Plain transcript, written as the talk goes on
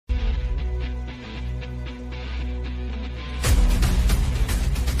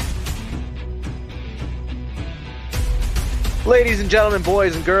Ladies and gentlemen,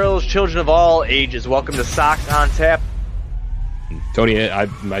 boys and girls, children of all ages, welcome to Sox on Tap. Tony,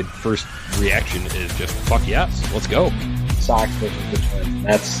 my first reaction is just fuck yes, let's go. Sox versus the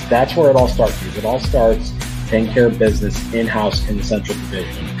Twins. That's where it all starts. Because it all starts taking care of business in-house in the Central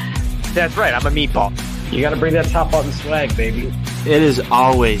Division. That's right, I'm a meatball. You got to bring that top button swag, baby. It is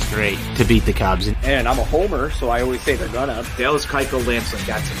always great to beat the Cubs. And I'm a homer, so I always say they're gonna. Dallas Keuchel Lamson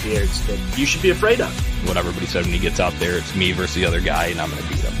got some beards that you should be afraid of. What everybody said when he gets out there, it's me versus the other guy, and I'm going to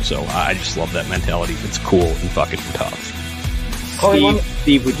beat him. So I just love that mentality. It's cool and fucking tough.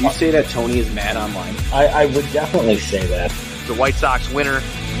 Steve, would you say that Tony is mad online? I would definitely say that. The White Sox winner.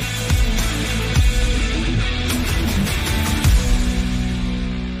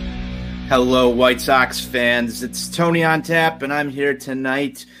 Hello, White Sox fans. It's Tony on Tap, and I'm here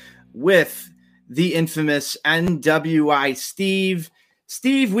tonight with the infamous NWI Steve.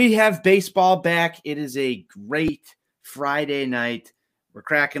 Steve, we have baseball back. It is a great Friday night. We're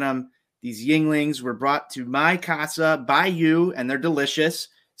cracking them. These Yinglings were brought to my casa by you, and they're delicious.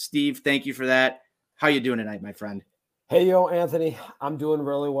 Steve, thank you for that. How you doing tonight, my friend? Hey, yo, Anthony. I'm doing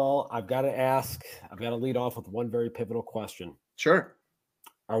really well. I've got to lead off with one very pivotal question. Sure.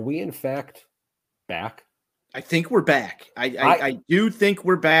 Are we, in fact, back? I think we're back. I do think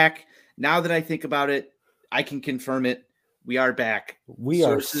we're back. Now that I think about it, I can confirm it. We are back.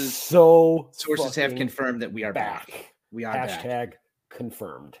 Sources have confirmed that we are back. We are Hashtag back.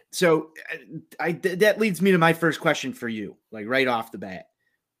 Confirmed. So that leads me to my first question for you, like right off the bat.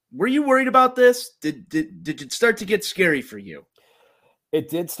 Were you worried about this? Did it start to get scary for you? It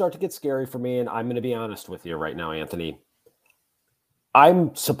did start to get scary for me, and I'm going to be honest with you right now, Anthony.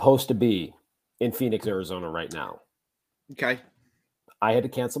 I'm supposed to be in Phoenix, Arizona right now. Okay. I had to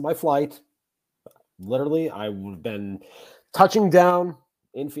cancel my flight. Literally, I would have been touching down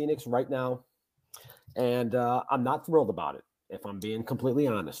in Phoenix right now, and I'm not thrilled about it, if I'm being completely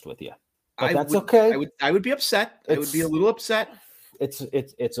honest with you. But that's okay. I would be upset. I would be a little upset. It's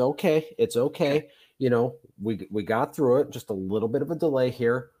okay. It's okay. You know, we got through it. Just a little bit of a delay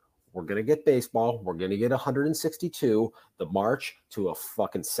here. We're going to get baseball. We're going to get 162. The march to a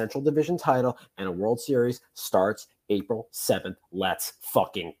fucking Central Division title and a World Series starts April 7th. Let's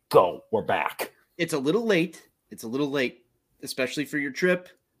fucking go. We're back. It's a little late. Especially for your trip.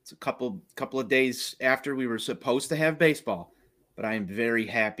 It's a couple of days after we were supposed to have baseball. But I am very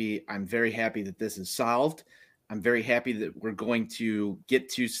happy. I'm very happy that this is solved. I'm very happy that we're going to get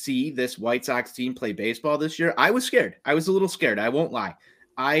to see this White Sox team play baseball this year. I was scared. I was a little scared. I won't lie.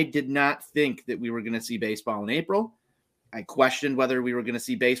 I did not think that we were going to see baseball in April. I questioned whether we were going to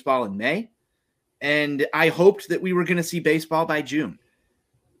see baseball in May. And I hoped that we were going to see baseball by June.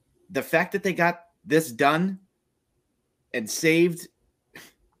 The fact that they got this done and saved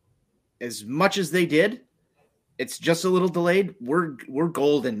as much as they did, it's just a little delayed. We're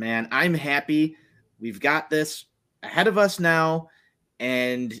golden, man. I'm happy. We've got this ahead of us now.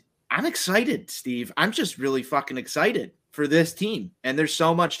 And I'm excited, Steve. I'm just really fucking excited for this team. And there's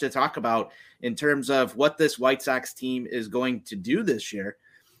so much to talk about in terms of what this White Sox team is going to do this year.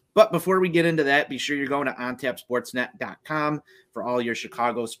 But before we get into that, be sure you're going to ontapsportsnet.com for all your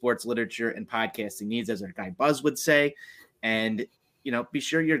Chicago sports literature and podcasting needs, as our guy Buzz would say. And, you know, be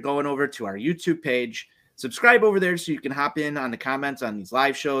sure you're going over to our YouTube page. Subscribe over there so you can hop in on the comments on these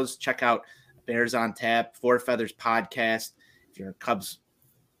live shows. Check out Bears on Tap, Four Feathers podcast. If you're a Cubs,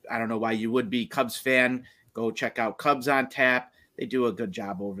 I don't know why you would be Cubs fan, go check out Cubs on Tap. They do a good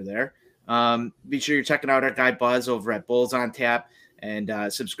job over there. Be sure you're checking out our guy Buzz over at Bulls on Tap,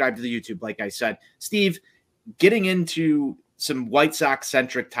 and subscribe to the YouTube, like I said. Steve, getting into some White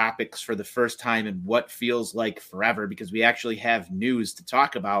Sox-centric topics for the first time in what feels like forever, because we actually have news to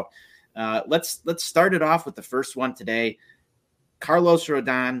talk about. Let's start it off with the first one today. Carlos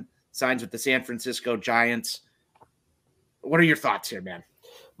Rodon signs with the San Francisco Giants. What are your thoughts here, man?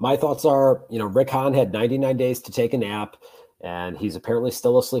 My thoughts are, Rick Hahn had 99 days to take a nap, and he's apparently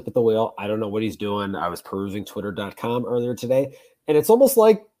still asleep at the wheel. I don't know what he's doing. I was perusing twitter.com earlier today, and it's almost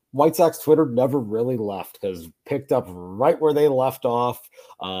like White Sox Twitter never really left, because picked up right where they left off.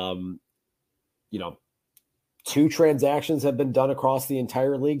 2 transactions have been done across the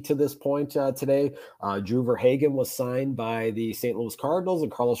entire league to this point today. Drew Verhagen was signed by the St. Louis Cardinals,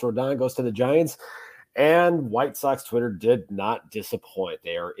 and Carlos Rodon goes to the Giants. And White Sox Twitter did not disappoint.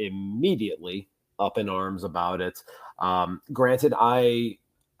 They are immediately up in arms about it. Granted, I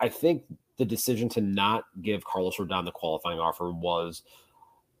think the decision to not give Carlos Rodon the qualifying offer was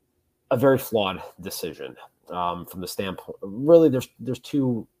a very flawed decision from the standpoint. Really, there's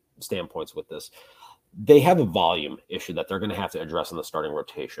 2 standpoints with this. They have a volume issue that they're going to have to address in the starting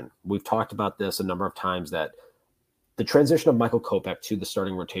rotation. We've talked about this a number of times, that the transition of Michael Kopech to the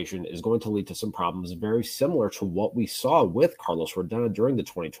starting rotation is going to lead to some problems very similar to what we saw with Carlos Rodon during the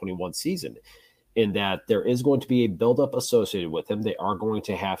 2021 season, in that there is going to be a buildup associated with him. They are going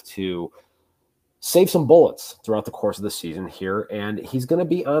to have to save some bullets throughout the course of the season here, and he's going to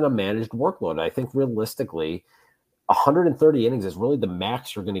be on a managed workload. I think realistically, 130 innings is really the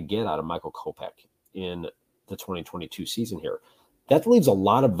max you're going to get out of Michael Kopech in the 2022 season here. That leaves a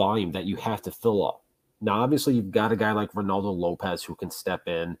lot of volume that you have to fill up. Now, obviously, you've got a guy like Ronaldo Lopez who can step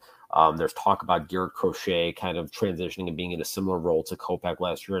in. There's talk about Garrett Crochet kind of transitioning and being in a similar role to Kopech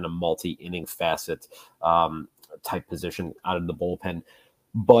last year in a multi-inning facet type position out of the bullpen.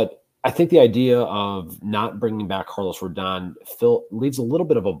 But I think the idea of not bringing back Carlos Rodon leaves a little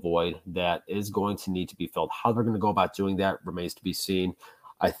bit of a void that is going to need to be filled. How they're going to go about doing that remains to be seen.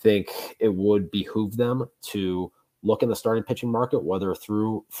 I think it would behoove them to look in the starting pitching market, whether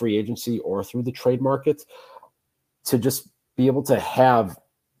through free agency or through the trade market, to just be able to have,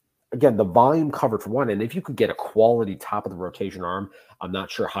 again, the volume covered for one. And if you could get a quality top of the rotation arm, I'm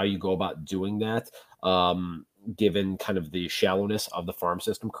not sure how you go about doing that, given kind of the shallowness of the farm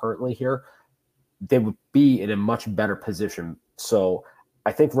system currently here. They would be in a much better position. So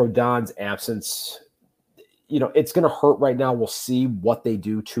I think Rodon's absence, it's going to hurt right now. We'll see what they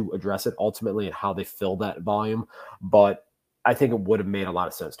do to address it ultimately and how they fill that volume. But I think it would have made a lot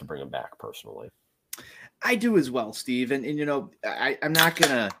of sense to bring him back personally. I do as well, Steve. And I'm not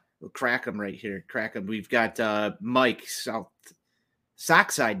going to crack him right here. Crack him. We've got Mike,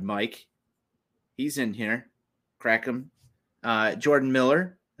 Sockside Mike. He's in here. Crack him. Jordan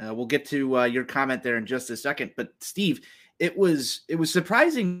Miller. We'll get to your comment there in just a second. But Steve, it was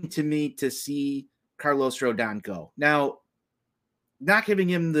surprising to me to see Carlos Rodon go. Now, not giving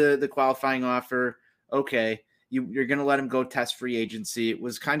him the qualifying offer, okay, you're going to let him go test free agency. It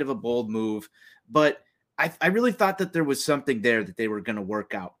was kind of a bold move, but I really thought that there was something there that they were going to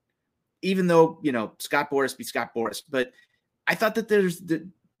work out, even though, Scott Boras be Scott Boras, but I thought that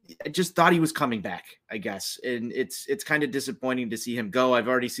I just thought he was coming back, I guess. And it's kind of disappointing to see him go. I've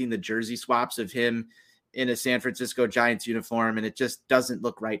already seen the jersey swaps of him in a San Francisco Giants uniform, and it just doesn't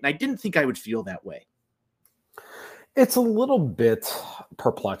look right. And I didn't think I would feel that way. It's a little bit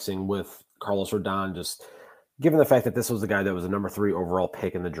perplexing with Carlos Rodon, just given the fact that this was the guy that was a number 3 overall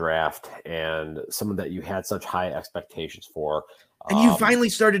pick in the draft and someone that you had such high expectations for. And you finally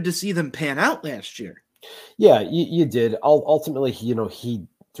started to see them pan out last year. Yeah, you did. Ultimately, he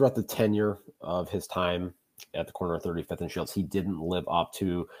throughout the tenure of his time at the corner of 35th and Shields, he didn't live up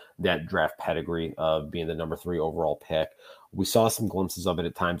to that draft pedigree of being the number 3 overall pick. We saw some glimpses of it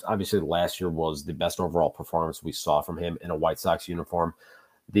at times. Obviously, last year was the best overall performance we saw from him in a White Sox uniform.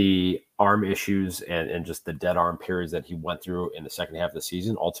 The arm issues and just the dead arm periods that he went through in the second half of the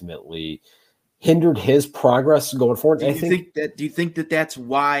season ultimately hindered his progress going forward. Do you think that that's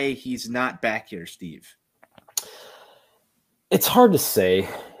why he's not back here, Steve? It's hard to say,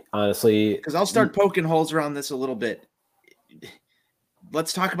 honestly. Because I'll start poking holes around this a little bit.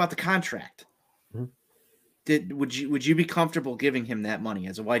 Let's talk about the contract. Mm-hmm. Would you be comfortable giving him that money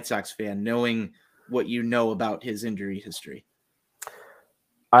as a White Sox fan, knowing what you know about his injury history?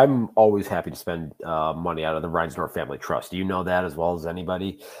 I'm always happy to spend money out of the Reinsdorf Family Trust. You know that as well as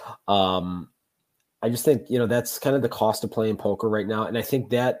anybody. I just think, that's kind of the cost of playing poker right now. And I think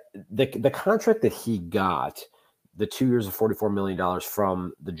that the contract that he got, the 2 years of $44 million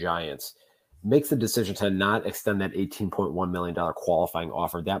from the Giants, makes the decision to not extend that $18.1 million qualifying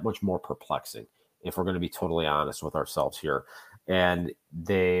offer that much more perplexing, if we're going to be totally honest with ourselves here. And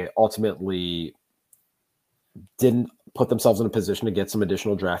they ultimately didn't put themselves in a position to get some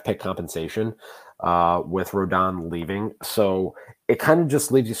additional draft pick compensation with Rodon leaving. So it kind of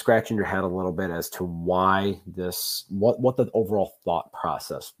just leaves you scratching your head a little bit as to why what the overall thought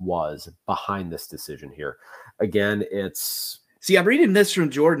process was behind this decision here. Again, I'm reading this from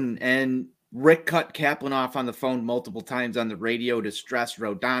Jordan, and Rick cut Kaplan off on the phone multiple times on the radio to stress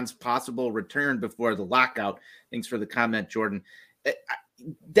Rodon's possible return before the lockout. Thanks for the comment, Jordan.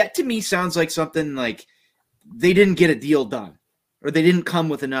 That to me sounds like something like they didn't get a deal done, or they didn't come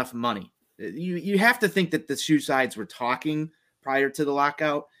with enough money. You have to think that the two sides were talking prior to the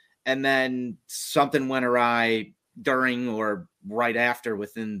lockout, and then something went awry during or right after,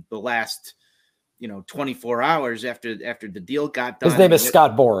 within the last 24 hours after the deal got done. His name is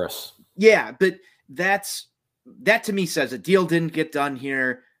Scott Boras. Yeah, but that to me says a deal didn't get done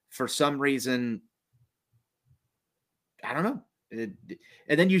here for some reason. I don't know.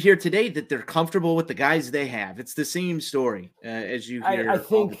 And then you hear today that they're comfortable with the guys they have. It's the same story as you hear. I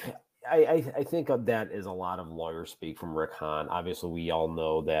think of that is a lot of lawyer speak from Rick Hahn. Obviously, we all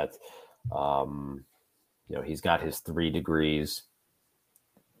know that, He's got his 3 degrees.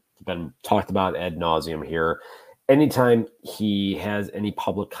 It's been talked about ad nauseum here. Anytime he has any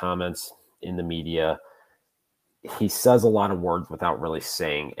public comments in the media, he says a lot of words without really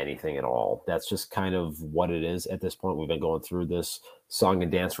saying anything at all. That's just kind of what it is at this point. We've been going through this song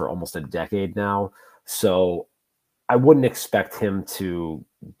and dance for almost a decade now. So I wouldn't expect him to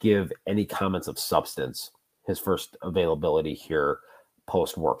give any comments of substance his first availability here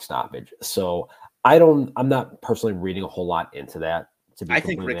post work stoppage. So I'm not personally reading a whole lot into that. I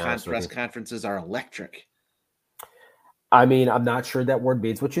think Rick Hahn's press conferences are electric. I mean, I'm not sure that word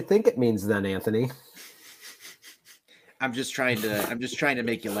means what you think it means then, Anthony. I'm just trying to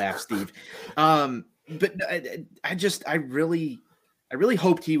make you laugh, Steve. But I really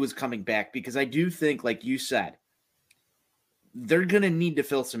hoped he was coming back, because I do think, like you said, they're going to need to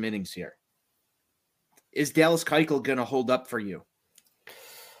fill some innings here. Is Dallas Keuchel going to hold up for you?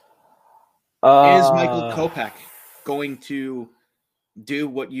 Is Michael Kopech going to do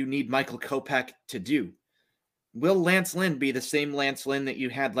what you need Michael Kopech to do? Will Lance Lynn be the same Lance Lynn that you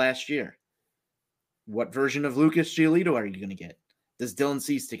had last year? What version of Lucas Giolito are you going to get? Does Dylan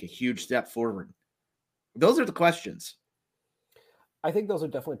Cease take a huge step forward? Those are the questions. I think those are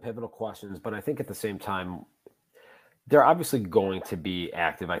definitely pivotal questions, but I think at the same time, they're obviously going to be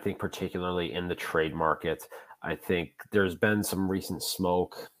active, I think, particularly in the trade market. I think there's been some recent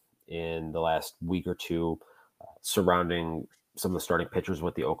smoke in the last week or two surrounding some of the starting pitchers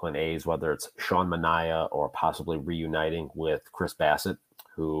with the Oakland A's, whether it's Sean Manaea or possibly reuniting with Chris Bassett,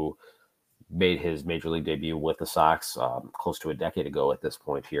 who made his major league debut with the Sox close to a decade ago at this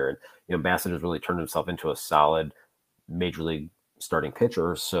point here. And, Bassett has really turned himself into a solid major league starting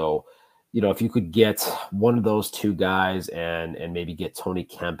pitcher. So, if you could get one of those two guys and maybe get Tony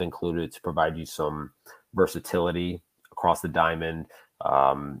Kemp included to provide you some versatility across the diamond,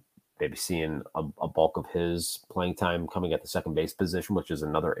 maybe seeing a bulk of his playing time coming at the second base position, which is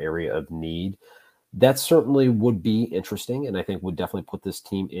another area of need, that certainly would be interesting, and I think would definitely put this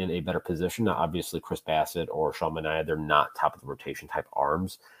team in a better position. Now, obviously, Chris Bassett or Sean Manaea, they're not top of the rotation type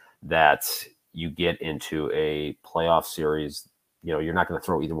arms that you get into a playoff series. You're not going to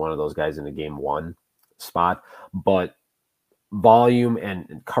throw either one of those guys in a game one spot, but volume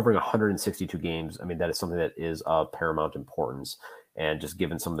and covering 162 games, I mean, that is something that is of paramount importance. And just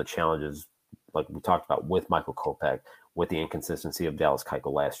given some of the challenges, like we talked about with Michael Kopech, with the inconsistency of Dallas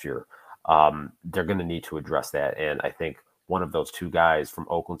Keuchel last year, they're going to need to address that. And I think one of those two guys from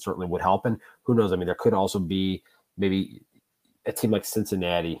Oakland certainly would help. And who knows? I mean, there could also be maybe a team like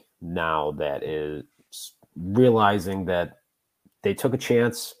Cincinnati now that is realizing that they took a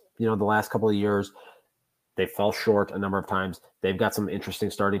chance, the last couple of years. They fell short a number of times. They've got some interesting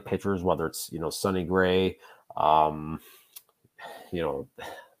starting pitchers, whether it's, Sonny Gray,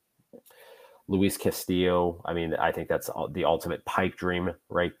 Luis Castillo. I mean, I think that's the ultimate pipe dream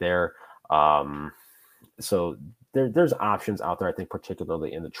right there. So there's options out there, I think,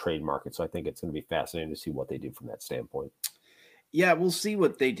 particularly in the trade market. So I think it's going to be fascinating to see what they do from that standpoint. Yeah, we'll see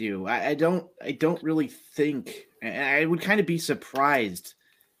what they do. I don't really think, and I would kind of be surprised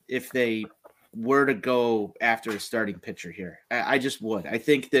if they were to go after a starting pitcher here. I just would. I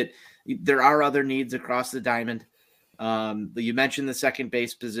think that there are other needs across the diamond. You mentioned the second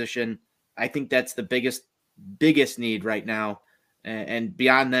base position. I think that's the biggest need right now. And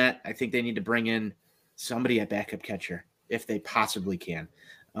beyond that, I think they need to bring in somebody at backup catcher if they possibly can.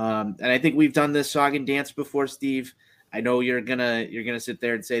 And I think we've done this song and dance before, Steve. I know you're gonna sit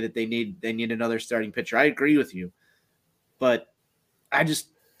there and say that they need another starting pitcher. I agree with you, but I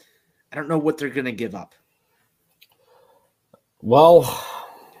don't know what they're gonna give up. Well,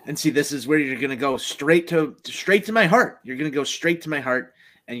 and see, this is where you're gonna go straight to my heart. You're gonna go straight to my heart,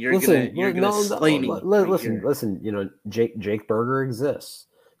 and you're gonna slay me. Listen. Jake Burger exists.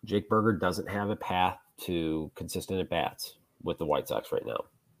 Jake Burger doesn't have a path to consistent at bats with the White Sox right now.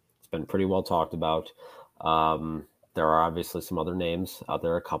 It's been pretty well talked about. There are obviously some other names out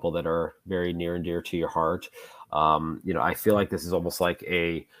there, a couple that are very near and dear to your heart. I feel like this is almost like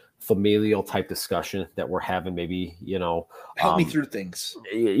a familial type discussion that we're having. Maybe, help me through things.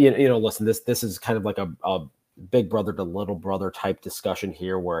 Listen, this is kind of like a big brother to little brother type discussion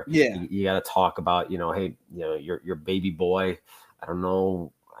here, where you got to talk about, hey, your baby boy. I don't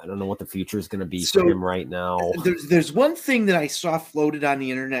know what the future is going to be for him right now. There's one thing that I saw floated on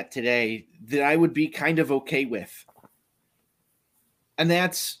the internet today that I would be kind of okay with. And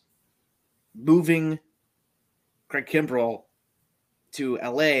that's moving Craig Kimbrell to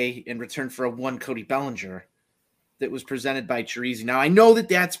LA in return for a one Cody Bellinger that was presented by Chirizi. Now, I know that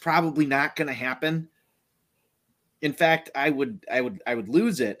that's probably not going to happen. In fact, I would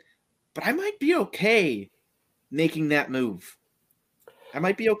lose it, but I might be okay making that move. I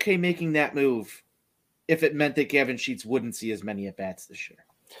might be okay making that move if it meant that Gavin Sheets wouldn't see as many at-bats this year.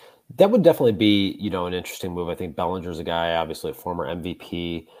 That would definitely be, an interesting move. I think Bellinger's a guy, obviously a former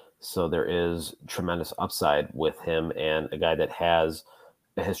MVP, so there is tremendous upside with him, and a guy that has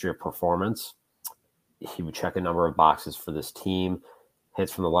a history of performance. He would check a number of boxes for this team,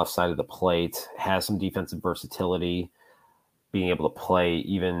 hits from the left side of the plate, has some defensive versatility, being able to play,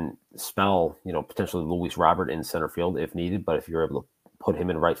 even spell, potentially Luis Robert in center field if needed. But if you're able to put him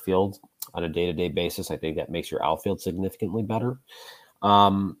in right field on a day-to-day basis, I think that makes your outfield significantly better.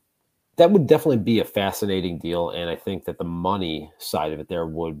 That would definitely be a fascinating deal, and I think that the money side of it there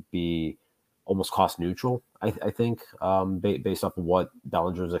would be almost cost neutral, I think, based off of what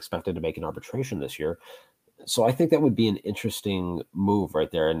Bellinger is expected to make in arbitration this year. So I think that would be an interesting move right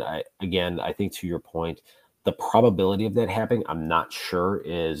there. And I think to your point, the probability of that happening, I'm not sure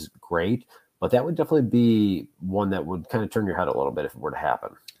is great, but that would definitely be one that would kind of turn your head a little bit if it were to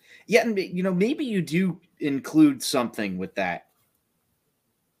happen. Yeah, and maybe you do include something with that,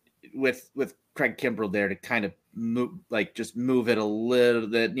 with Craig Kimbrell there to kind of move it a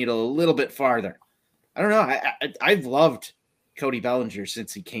little bit farther. I don't know. I've loved Cody Bellinger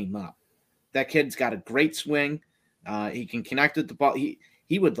since he came up. That kid's got a great swing. He can connect with the ball.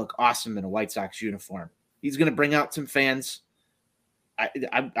 He would look awesome in a White Sox uniform. He's going to bring out some fans.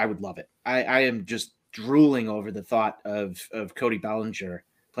 I would love it. I am just drooling over the thought of Cody Bellinger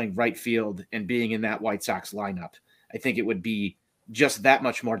playing right field and being in that White Sox lineup. I think it would be just that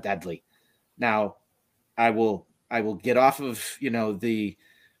much more deadly. Now, I will get off of the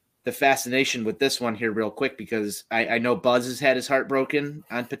fascination with this one here real quick, because I know Buzz has had his heart broken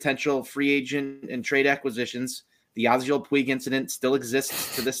on potential free agent and trade acquisitions. The Yasiel Puig incident still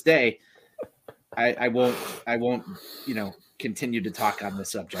exists to this day. I won't continue to talk on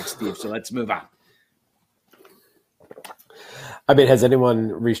this subject, Steve. So let's move on. I mean, has anyone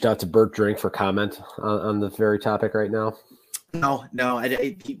reached out to Burt Drink for comment on this very topic right now? No,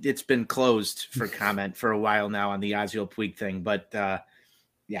 it's been closed for comment for a while now on the Yasiel Puig thing. But the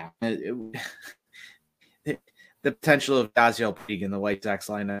potential of Yasiel Puig in the White Sox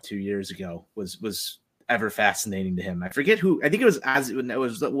lineup 2 years ago was ever fascinating to him. I forget who. I think it was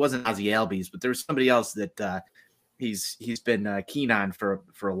it wasn't Ozzie Albies, but there was somebody else that he's been keen on for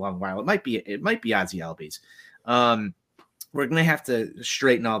a long while. It might be Ozzie Albies. We're gonna have to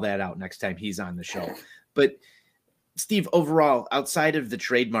straighten all that out next time he's on the show. But Steve, overall, outside of the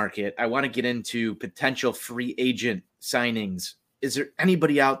trade market, I want to get into potential free agent signings. Is there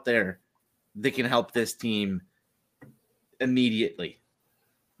anybody out there that can help this team immediately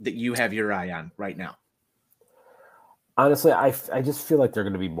that you have your eye on right now? Honestly, I just feel like they're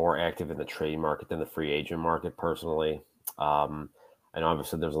going to be more active in the trade market than the free agent market, personally. And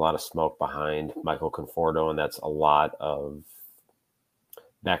obviously there's a lot of smoke behind Michael Conforto, and that's a lot of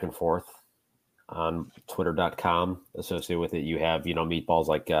back and forth on Twitter.com associated with it. You have, meatballs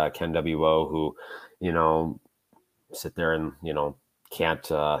like Ken W.O. who, sit there and,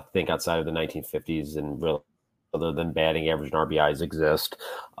 can't think outside of the 1950s and really, other than batting average and RBIs exist.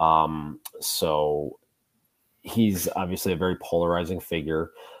 So he's obviously a very polarizing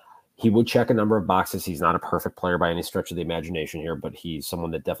figure. He would check a number of boxes. He's not a perfect player by any stretch of the imagination here, but he's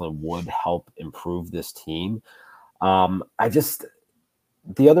someone that definitely would help improve this team.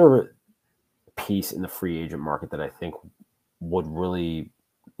 The other piece in the free agent market that I think would really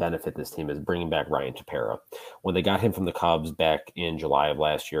benefit this team is bringing back Ryan Tepera. When they got him from the Cubs back in July of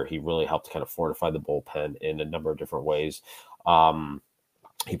last year, he really helped kind of fortify the bullpen in a number of different ways.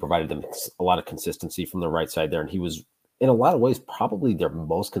 He provided them a lot of consistency from the right side there, and he was, in a lot of ways, probably their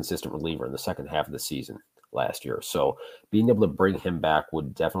most consistent reliever in the second half of the season last year. So being able to bring him back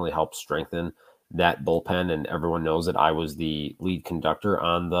would definitely help strengthen that bullpen. And everyone knows that I was the lead conductor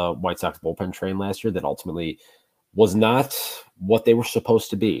on the White Sox bullpen train last year that ultimately was not what they were supposed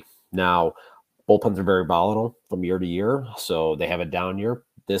to be. Now, bullpens are very volatile from year to year, so they have a down year.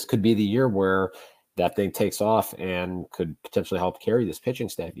 This could be the year where that thing takes off and could potentially help carry this pitching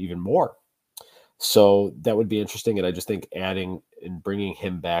staff even more. So that would be interesting. And I just think adding and bringing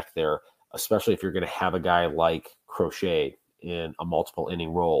him back there, especially if you're going to have a guy like Crochet in a multiple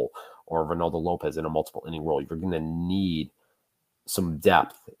inning role or Ronaldo Lopez in a multiple inning role, you're going to need some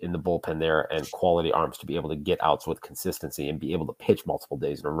depth in the bullpen there and quality arms to be able to get outs with consistency and be able to pitch multiple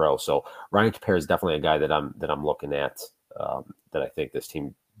days in a row. So Ryan Tepera is definitely a guy that I'm looking at that I think this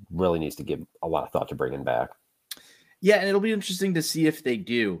team really needs to give a lot of thought to bringing back. Yeah, and it'll be interesting to see if they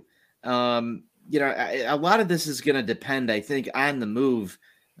do. A lot of this is going to depend, I think, on the move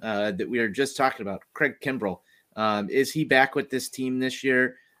that we are just talking about. Craig Kimbrell, is he back with this team this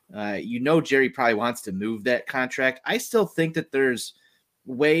year? Jerry probably wants to move that contract. I still think that there's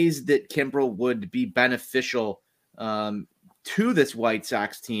ways that Kimbrel would be beneficial to this White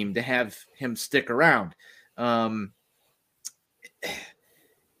Sox team to have him stick around.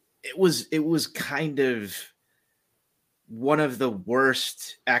 It was kind of one of the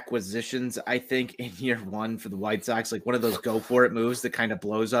worst acquisitions, I think, in year one for the White Sox, like one of those go for it moves that kind of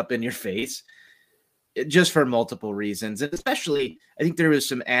blows up in your face, just for multiple reasons. And especially, I think there was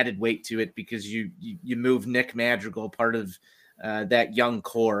some added weight to it because you move Nick Madrigal, part of that young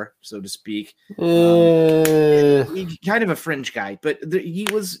core, so to speak. He's kind of a fringe guy, but he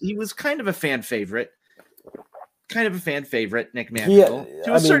was kind of a fan favorite. Nick Madrigal.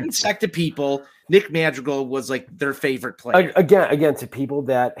 To a certain sect of people, Nick Madrigal was like their favorite player. Again, to people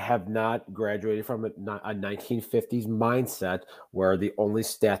that have not graduated from a 1950s mindset, where the only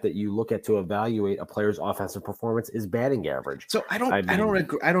stat that you look at to evaluate a player's offensive performance is batting average. So I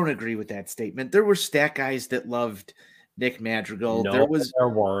don't agree with that statement. There were stat guys that loved Nick Madrigal. No, there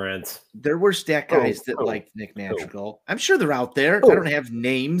weren't. There were stat guys that liked Nick Madrigal. I'm sure they're out there. I don't have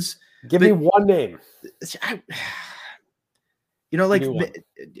names. Give me one name.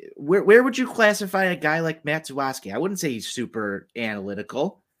 Where would you classify a guy like Matt Zawaski? I wouldn't say he's super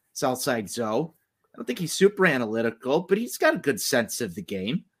analytical. Southside Zoe. I don't think he's super analytical, but he's got a good sense of the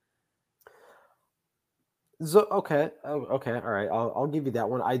game. Okay, all right. I'll give you that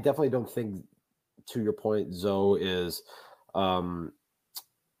one. I definitely don't think, to your point, Zoe is a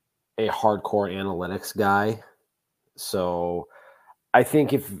hardcore analytics guy. So I think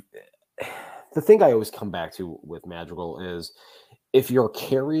the thing I always come back to with Madrigal is if your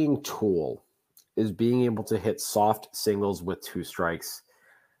carrying tool is being able to hit soft singles with 2 strikes,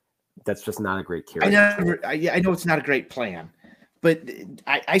 that's just not a great carry. I know it's not a great plan, but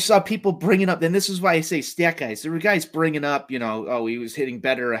I saw people bringing up, and this is why I say stat guys. There were guys bringing up, he was hitting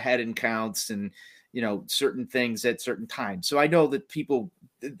better ahead in counts and, certain things at certain times. So I know that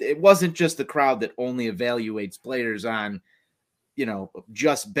it wasn't just the crowd that only evaluates players on,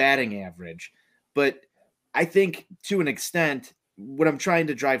 just batting average. But I think to an extent, what I'm trying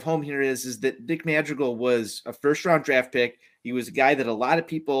to drive home here is that Nick Madrigal was a first-round draft pick. He was a guy that a lot of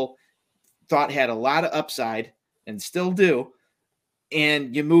people thought had a lot of upside and still do.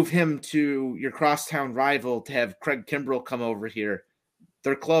 And you move him to your crosstown rival to have Craig Kimbrel come over here,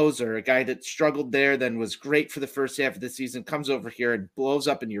 their closer, a guy that struggled there, then was great for the first half of the season, comes over here and blows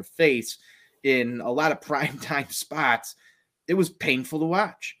up in your face in a lot of primetime spots. It was painful to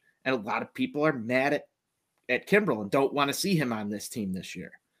watch. And a lot of people are mad at Kimbrel and don't want to see him on this team this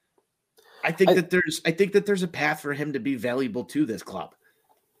year. I think that there's a path for him to be valuable to this club.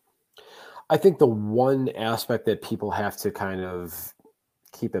 I think the one aspect that people have to kind of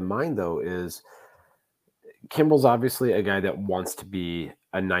keep in mind, though, is Kimbrel's obviously a guy that wants to be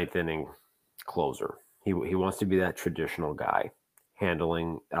a ninth inning closer. He wants to be that traditional guy,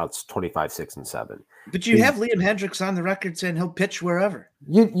 handling outs 25, 6, and 7. But you have Liam Hendriks on the record saying he'll pitch wherever.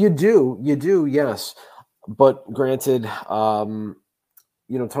 You do, yes. But granted, Tony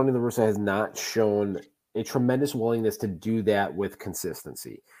La Russa has not shown a tremendous willingness to do that with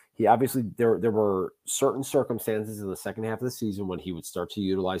consistency. He obviously, there were certain circumstances in the second half of the season when he would start to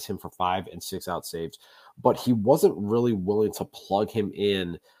utilize him for 5 and 6 out saves, but he wasn't really willing to plug him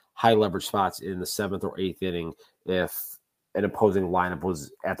in high leverage spots in the 7th or 8th inning if an opposing lineup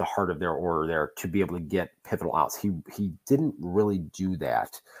was at the heart of their order there to be able to get pivotal outs. He didn't really do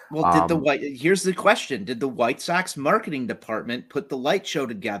that. Well, here's the question. Did the White Sox marketing department put the light show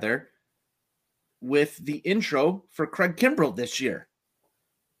together with the intro for Craig Kimbrel this year?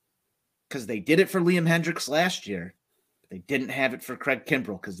 Because they did it for Liam Hendriks last year. But they didn't have it for Craig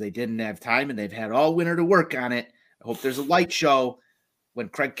Kimbrel because they didn't have time and they've had all winter to work on it. I hope there's a light show when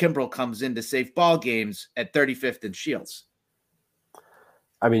Craig Kimbrel comes in to save ball games at 35th and Shields.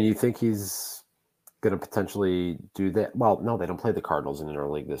 I mean, you think he's going to potentially do that? Well, no, they don't play the Cardinals in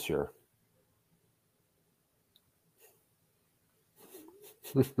interleague this year.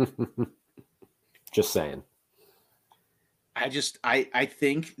 Just saying. I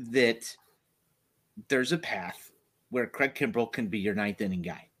think that there's a path where Craig Kimbrel can be your 9th inning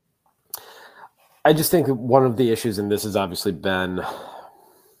guy. I just think one of the issues, and this has obviously been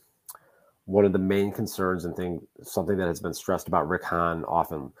one of the main concerns and something that has been stressed about Rick Hahn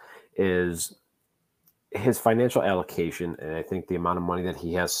often, is his financial allocation. And I think the amount of money that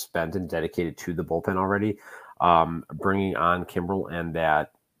he has spent and dedicated to the bullpen already, bringing on Kimbrel and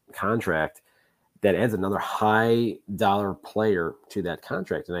that contract, that adds another high dollar player to that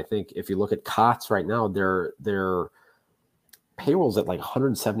contract. And I think if you look at Cots right now, their payroll's at like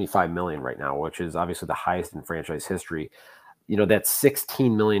 $175 million right now, which is obviously the highest in franchise history. that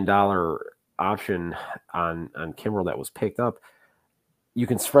 $16 million option on Kimbrel that was picked up, you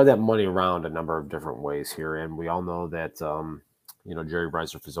can spread that money around a number of different ways here. And we all know that, Jerry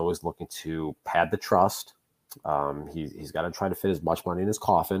Reinsdorf is always looking to pad the trust. He's got to try to fit as much money in his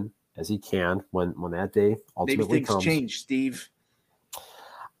coffin as he can when that day ultimately Maybe things comes. change, Steve.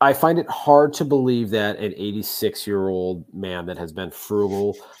 I find it hard to believe that an 86-year-old man that has been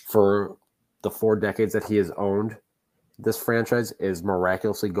frugal for the 4 decades that he has owned this franchise is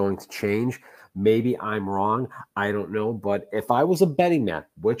miraculously going to change. Maybe I'm wrong. I don't know. But if I was a betting man,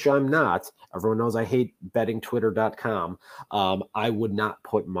 which I'm not, everyone knows I hate bettingtwitter.com. I would not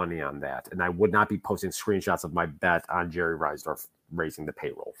put money on that. And I would not be posting screenshots of my bet on Jerry Reinsdorf raising the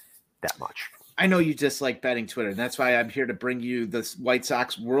payroll that much. I know you dislike betting Twitter, and that's why I'm here to bring you the White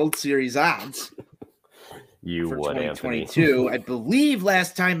Sox World Series odds. You for would, 2022. Anthony. I believe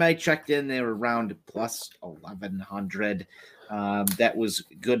last time I checked in, they were around plus 1,100. That was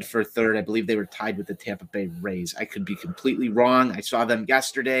good for third. I believe they were tied with the Tampa Bay Rays. I could be completely wrong. I saw them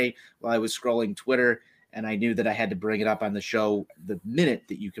yesterday while I was scrolling Twitter, and I knew that I had to bring it up on the show the minute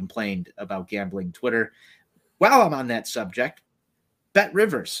that you complained about gambling Twitter. While I'm on that subject, Bet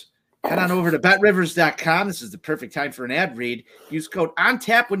Rivers. Head on over to betrivers.com. This is the perfect time for an ad read. Use code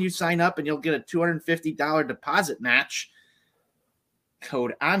ONTAP when you sign up, and you'll get a $250 deposit match.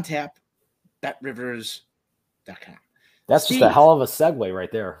 Code ONTAP, betrivers.com. That's Steve, just a hell of a segue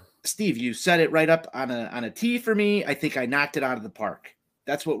right there. Steve, you set it right up on a tee for me. I think I knocked it out of the park.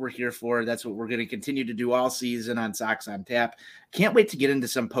 That's what we're here for. That's what we're going to continue to do all season on Sox on Tap. Can't wait to get into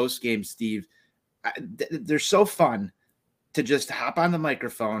some post games, Steve. They're so fun to just hop on the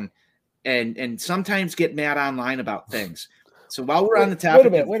microphone and sometimes get mad online about things. So while we're on the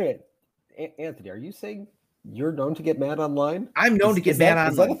topic, wait a minute, Anthony, are you saying you're known to get mad online? I'm known to get mad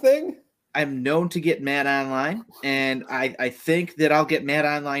online. Is that a thing? I'm known to get mad online, and I think that I'll get mad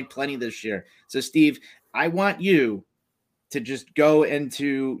online plenty this year. So, Steve, I want you to just go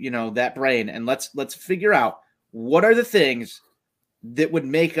into that brain and let's figure out what are the things that would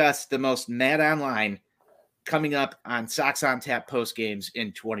make us the most mad online coming up on Sox on Tap post games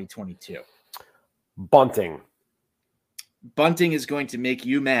in 2022. Bunting. Bunting is going to make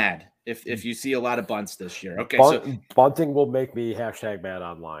you mad if you see a lot of bunts this year. Okay, Bunting will make me #mad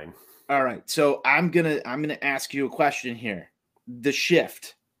online. All right, so I'm gonna ask you a question here. The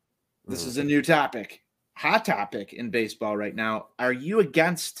shift. This is a new topic, hot topic in baseball right now. Are you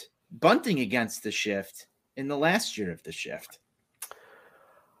against bunting against the shift in the last year of the shift?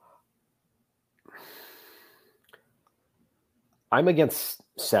 I'm against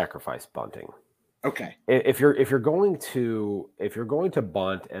sacrifice bunting. Okay. If you're going to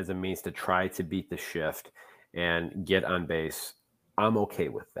bunt as a means to try to beat the shift and get on base, I'm okay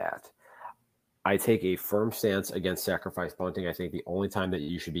with that. I take a firm stance against sacrifice bunting. I think the only time that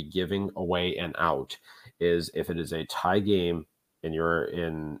you should be giving away an out is if it is a tie game and you're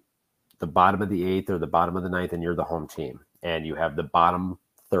in the bottom of the 8th or the bottom of the 9th and you're the home team and you have the bottom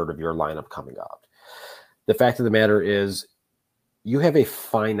third of your lineup coming out. The fact of the matter is, you have a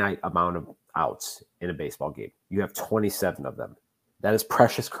finite amount of outs in a baseball game. You have 27 of them. That is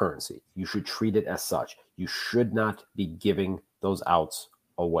precious currency. You should treat it as such. You should not be giving those outs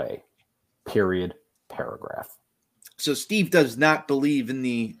away. Period. Paragraph. So Steve does not believe in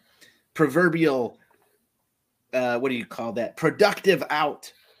the proverbial, what do you call that? Productive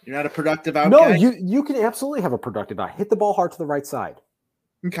out. You're not a productive out guy? No, you can absolutely have a productive out. Hit the ball hard to the right side.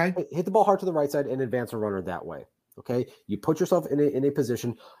 Okay. Hit the ball hard to the right side and advance a runner that way. Okay, you put yourself in a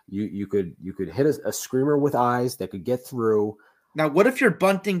position. You could hit a screamer with eyes that could get through. Now, what if you're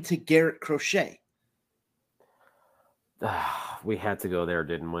bunting to Garrett Crochet? We had to go there,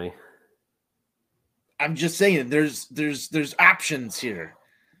 didn't we? I'm just saying, there's options here.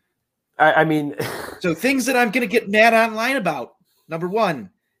 I mean, so things that I'm going to get mad online about. Number one,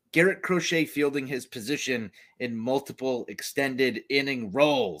 Garrett Crochet fielding his position in multiple extended inning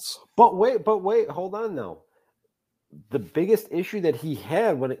roles. But wait, hold on though. The biggest issue that he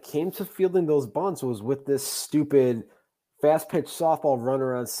had when it came to fielding those bunts was with this stupid fast pitch softball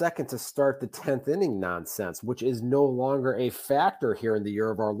runner on second to start the 10th inning nonsense, which is no longer a factor here in the year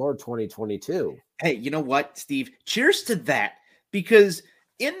of our Lord 2022. Hey, you know what, Steve? Cheers to that, because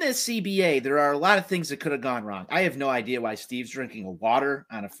in this CBA, there are a lot of things that could have gone wrong. I have no idea why Steve's drinking a water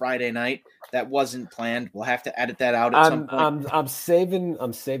on a Friday night. That wasn't planned. We'll have to edit that out at some point.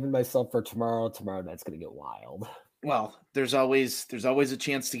 I'm saving myself for tomorrow. Tomorrow night's going to get wild. Well, there's always a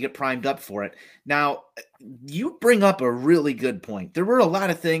chance to get primed up for it. Now, you bring up a really good point. There were a lot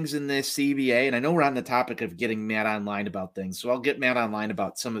of things in this CBA, and I know we're on the topic of getting mad online about things, so I'll get mad online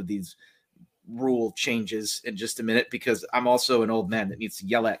about some of these rule changes in just a minute because I'm also an old man that needs to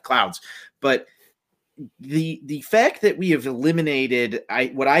yell at clouds. But the fact that we have eliminated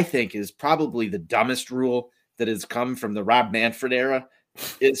what I think is probably the dumbest rule that has come from the Rob Manfred era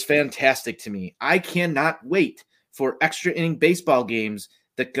is fantastic to me. I cannot wait for extra inning baseball games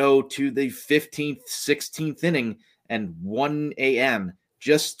that go to the 15th, 16th inning and 1 a.m.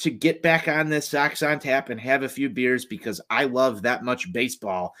 just to get back on this Sox on Tap and have a few beers because I love that much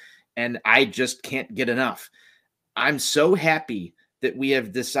baseball and I just can't get enough. I'm so happy that we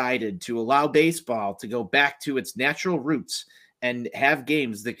have decided to allow baseball to go back to its natural roots and have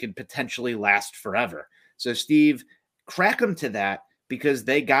games that could potentially last forever. So, Steve, crack them to that because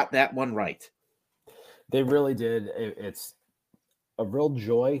they got that one right. They really did. It's a real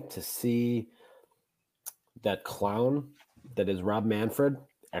joy to see that clown that is Rob Manfred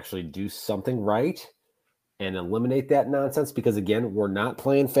actually do something right and eliminate that nonsense because, again, we're not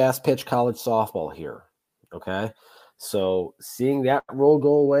playing fast pitch college softball here, okay? So seeing that rule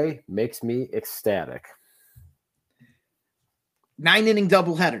go away makes me ecstatic. 9-inning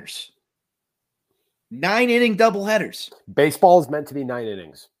doubleheaders. 9-inning doubleheaders. Baseball is meant to be 9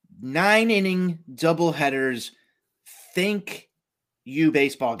 innings. 9-inning doubleheaders. Thank you,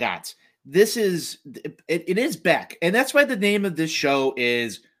 baseball gods. This is it is back. And that's why the name of this show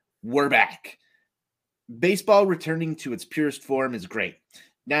is We're Back. Baseball returning to its purest form is great.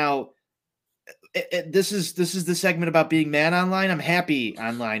 Now, this is the segment about being mad online. I'm happy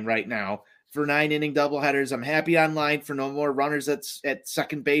online right now for 9-inning doubleheaders. I'm happy online for no more runners at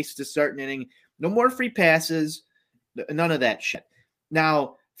second base to start an inning. No more free passes. None of that shit.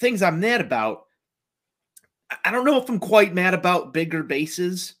 Now, things I'm mad about. I don't know if I'm quite mad about bigger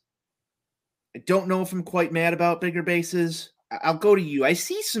bases. I don't know if I'm quite mad about bigger bases. I'll go to you. I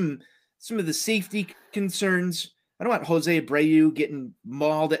see some of the safety concerns. I don't want Jose Abreu getting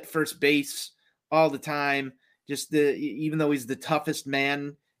mauled at first base all the time. Even though he's the toughest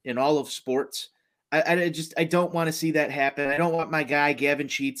man in all of sports, I don't want to see that happen. I don't want my guy Gavin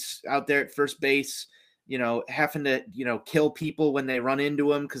Sheets out there at first base, having to, kill people when they run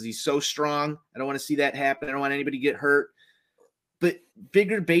into him because he's so strong. I don't want to see that happen. I don't want anybody to get hurt. But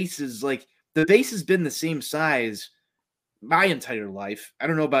bigger bases, like the base has been the same size my entire life. I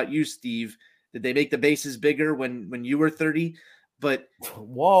don't know about you, Steve. Did they make the bases bigger when you were 30? But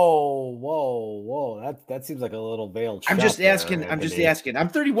whoa! That seems like a little veiled. I'm just asking. I'm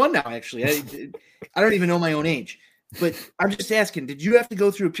 31 now. Actually, I don't even know my own age. But I'm just asking. Did you have to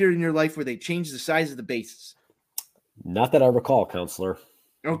go through a period in your life where they changed the size of the bases? Not that I recall, counselor.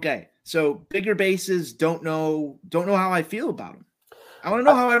 Okay, so bigger bases. Don't know how I feel about them. I want to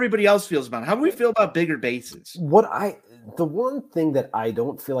know how everybody else feels about them. How do we feel about bigger bases? The one thing that I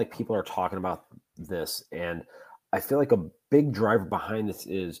don't feel like people are talking about this, and I feel like a big driver behind this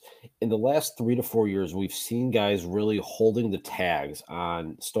is in the last 3 to 4 years, we've seen guys really holding the tags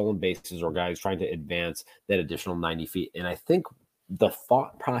on stolen bases or guys trying to advance that additional 90 feet. And I think the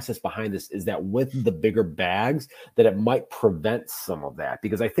thought process behind this is that with the bigger bags, that it might prevent some of that,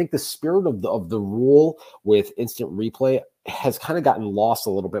 because I think the spirit of the rule with instant replay has kind of gotten lost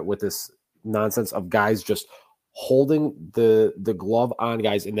a little bit with this nonsense of guys just holding the glove on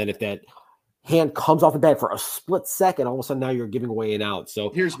guys. And then if that hand comes off the bat for a split second, all of a sudden now you're giving away an out. So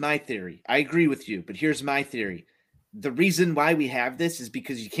here's my theory. I agree with you, but here's my theory. The reason why we have this is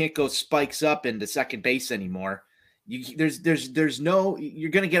because you can't go spikes up into second base anymore. There's no, you're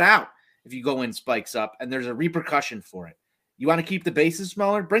going to get out if you go in spikes up, and there's a repercussion for it. You want to keep the bases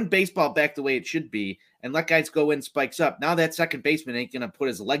smaller? Bring baseball back the way it should be and let guys go in spikes up. Now that second baseman ain't going to put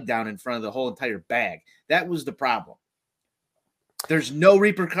his leg down in front of the whole entire bag. That was the problem. There's no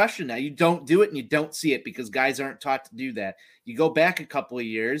repercussion now. You don't do it and you don't see it because guys aren't taught to do that. You go back a couple of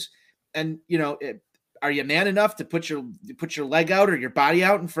years and, are you man enough to put your leg out or your body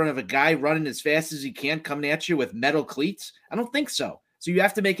out in front of a guy running as fast as he can coming at you with metal cleats? I don't think so. So you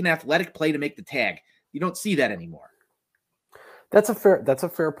have to make an athletic play to make the tag. You don't see that anymore. That's a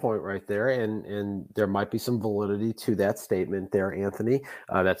fair point right there, and there might be some validity to that statement there, Anthony.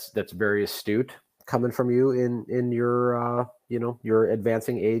 That's very astute coming from you in your your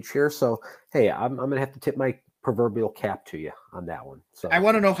advancing age here. So hey, I'm gonna have to tip my proverbial cap to you on that one. So I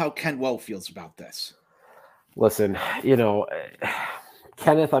want to know how Ken Woe feels about this. Listen,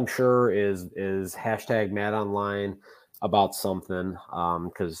 Kenneth, I'm sure is hashtag mad online about something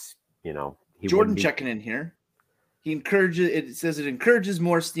because Jordan checking in here. It says it encourages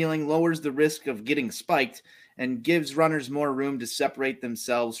more stealing, lowers the risk of getting spiked, and gives runners more room to separate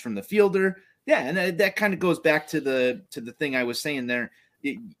themselves from the fielder. Yeah, and that kind of goes back to the thing I was saying there.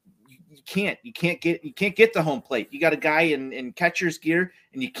 You You can't get to home plate. You got a guy in catcher's gear,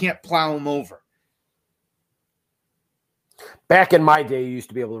 and you can't plow him over. Back in my day, you used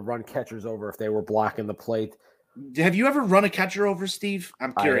to be able to run catchers over if they were blocking the plate. Have you ever run a catcher over, Steve?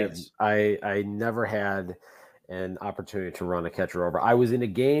 I'm curious. I never had an opportunity to run a catcher over. I was in a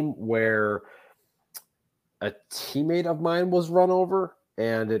game where a teammate of mine was run over,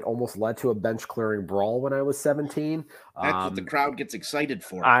 and it almost led to a bench clearing brawl when I was 17. That's what the crowd gets excited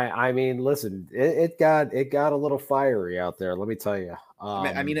for. I mean, listen, it got a little fiery out there. Let me tell you.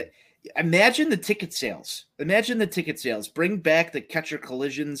 Imagine the ticket sales. Bring back the catcher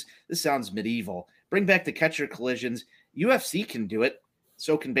collisions. This sounds medieval. Bring back the catcher collisions. UFC can do it.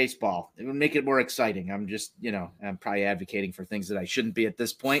 So can baseball. It would make it more exciting. I'm probably advocating for things that I shouldn't be at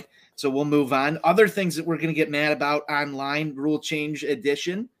this point. So we'll move on. Other things that we're going to get mad about online, rule change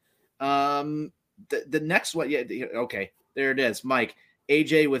edition. The next one. Yeah. Okay. There it is. Mike,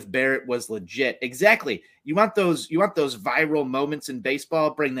 AJ with Barrett was legit. Exactly. You want those viral moments in baseball?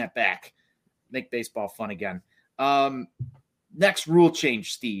 Bring that back. Make baseball fun again. Next rule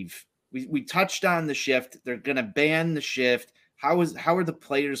change, Steve. We touched on the shift. They're going to ban the shift. How are the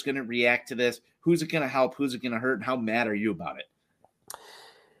players going to react to this? Who's it going to help? Who's it going to hurt? And how mad are you about it?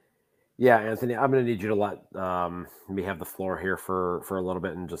 Yeah, Anthony, I'm going to need you to let me have the floor here for a little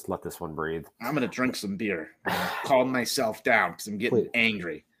bit and just let this one breathe. I'm going to drink some beer. Calm myself down because I'm getting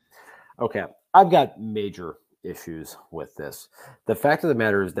angry. Okay, I've got major issues with this. The fact of the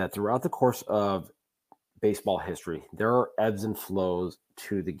matter is that throughout the course of baseball history, there are ebbs and flows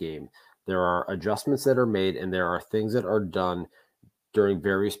to the game. There are adjustments that are made, and there are things that are done during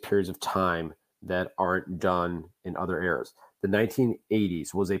various periods of time that aren't done in other eras. The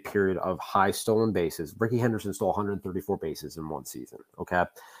 1980s was a period of high stolen bases. Rickey Henderson stole 134 bases in one season, okay?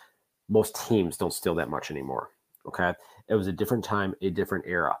 Most teams don't steal that much anymore, okay? It was a different time, a different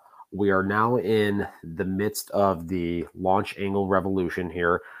era. We are now in the midst of the launch angle revolution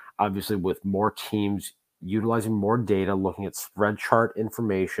here, obviously with more teams utilizing more data, looking at spread chart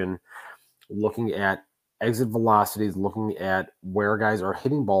information, looking at exit velocities, looking at where guys are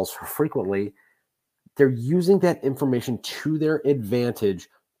hitting balls frequently. They're using that information to their advantage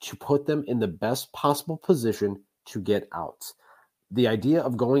to put them in the best possible position to get outs. The idea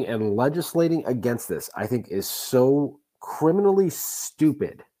of going and legislating against this, I think, is so criminally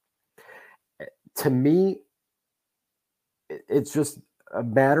stupid. To me, it's just a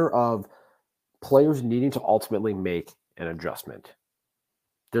matter of players needing to ultimately make an adjustment.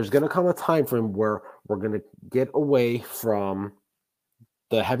 There's going to come a time frame where we're going to get away from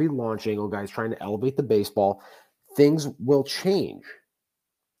the heavy launch angle guys trying to elevate the baseball. Things will change.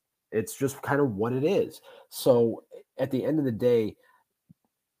 It's just kind of what it is. So at the end of the day,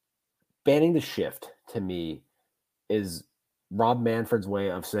 banning the shift to me is Rob Manfred's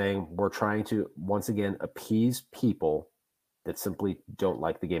way of saying we're trying to once again appease people that simply don't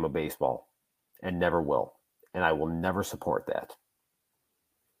like the game of baseball and never will. And I will never support that.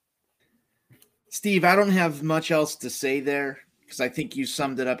 Steve, I don't have much else to say there because I think you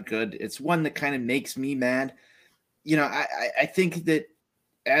summed it up good. It's one that kind of makes me mad. You know, I think that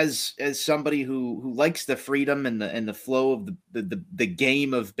as somebody who likes the freedom and the flow of the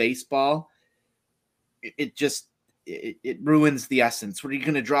game of baseball, it ruins the essence. Were you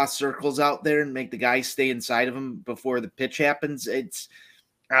going to draw circles out there and make the guys stay inside of them before the pitch happens? I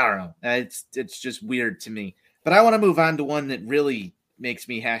don't know. It's just weird to me. But I want to move on to one that really makes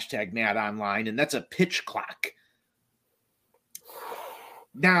me hashtag mad online, and that's a pitch clock.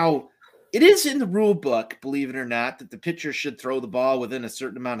 Now, it is in the rule book, believe it or not, that the pitcher should throw the ball within a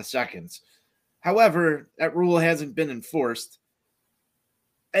certain amount of seconds. However, that rule hasn't been enforced,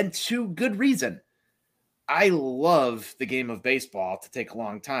 and to good reason. I love the game of baseball to take a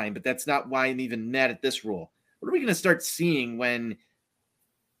long time, but that's not why I'm even mad at this rule. What are we going to start seeing when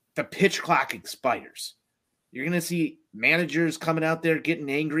the pitch clock expires? You're going to see managers coming out there getting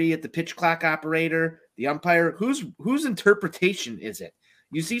angry at the pitch clock operator, the umpire. Whose interpretation is it?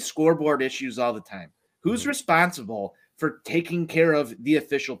 You see scoreboard issues all the time. Who's responsible for taking care of the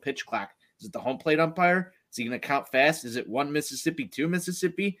official pitch clock? Is it the home plate umpire? Is he going to count fast? Is it 1 Mississippi, 2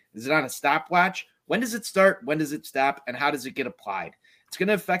 Mississippi? Is it on a stopwatch? When does it start? When does it stop? And how does it get applied? It's going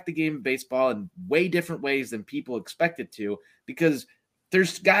to affect the game of baseball in way different ways than people expect it to, because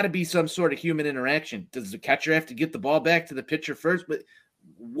there's got to be some sort of human interaction. Does the catcher have to get the ball back to the pitcher first? But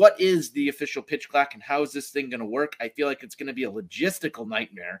what is the official pitch clock and how is this thing going to work? I feel like it's going to be a logistical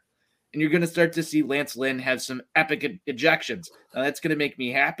nightmare. And you're going to start to see Lance Lynn have some epic ejections. Now, that's going to make me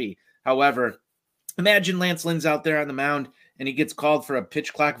happy. However, imagine Lance Lynn's out there on the mound and he gets called for a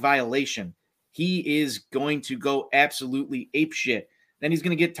pitch clock violation. He is going to go absolutely apeshit. then he's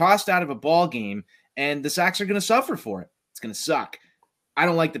going to get tossed out of a ball game, and the Sox are going to suffer for it. It's going to suck. I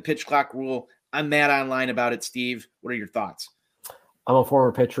don't like the pitch clock rule. I'm mad online about it, Steve. What are your thoughts? I'm a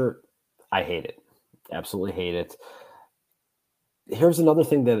former pitcher. I hate it. Absolutely hate it. Here's another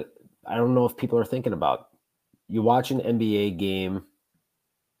thing that I don't know if people are thinking about. You watch an NBA game,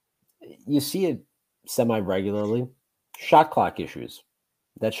 you see it semi-regularly. Shot clock issues.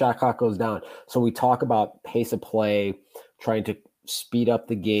 That shot clock goes down. So we talk about pace of play, trying to speed up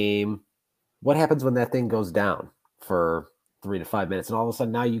the game. What happens when that thing goes down for 3 to 5 minutes? And all of a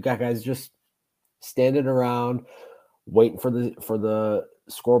sudden now you got guys just standing around waiting for the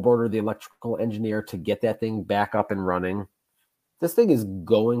scoreboard or the electrical engineer to get that thing back up and running. This thing is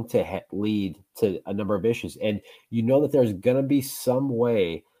going to lead to a number of issues. And you know that there's going to be some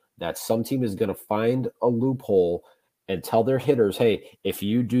way that some team is going to find a loophole and tell their hitters, hey, if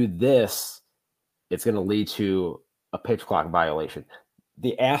you do this, it's going to lead to a pitch clock violation.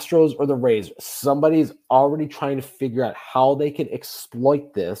 The Astros or the Rays, somebody's already trying to figure out how they can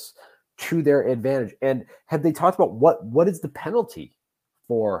exploit this to their advantage. And have they talked about what is the penalty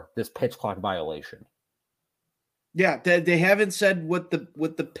for this pitch clock violation? Yeah, they haven't said what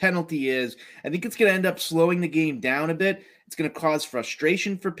the penalty is. I think it's going to end up slowing the game down a bit. It's going to cause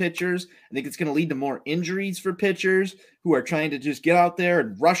frustration for pitchers. I think it's going to lead to more injuries for pitchers who are trying to just get out there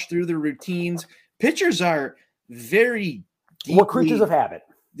and rush through their routines. Pitchers are very deeply, creatures of habit.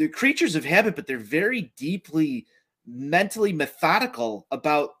 They're creatures of habit, but they're very deeply mentally methodical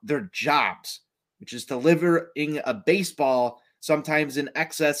about their jobs, which is delivering a baseball sometimes in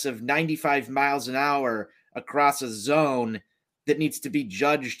excess of 95 miles an hour across a zone that needs to be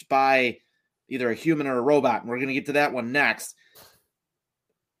judged by either a human or a robot. And we're going to get to that one next.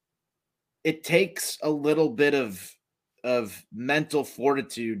 It takes a little bit of mental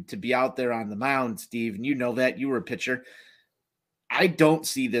fortitude to be out there on the mound, Steve. And you know that. You were a pitcher. I don't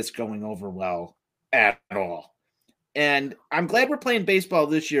see this going over well at all. And I'm glad we're playing baseball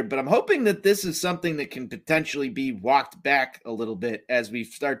this year, but I'm hoping that this is something that can potentially be walked back a little bit as we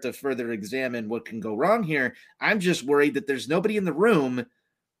start to further examine what can go wrong here. I'm just worried that there's nobody in the room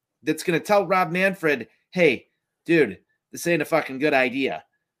that's going to tell Rob Manfred, hey, dude, this ain't a fucking good idea.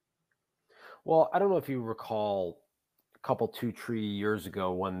 Well, I don't know if you recall a couple 2-3 years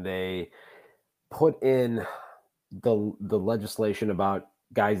ago when they put in the legislation about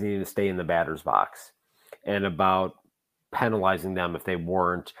guys needing to stay in the batter's box and about penalizing them if they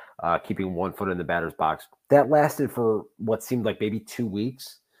weren't keeping 1 foot in the batter's box. That lasted for what seemed like maybe 2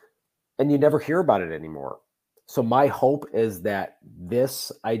 weeks, and you never hear about it anymore. So my hope is that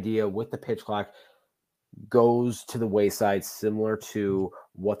this idea with the pitch clock goes to the wayside, similar to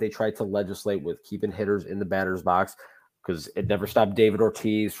what they tried to legislate with keeping hitters in the batter's box, because it never stopped David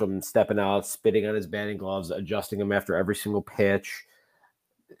Ortiz from stepping out, spitting on his batting gloves, adjusting them after every single pitch.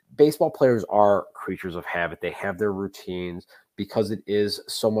 Baseball players are creatures of habit. They have their routines because it is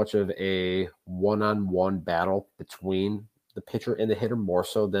so much of a one-on-one battle between the pitcher and the hitter, more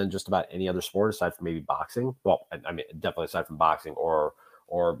so than just about any other sport aside from maybe boxing. Well, I mean, definitely aside from boxing or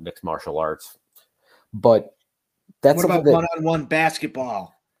mixed martial arts. But that's what about one-on-one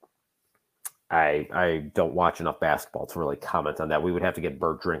basketball? I don't watch enough basketball to really comment on that. We would have to get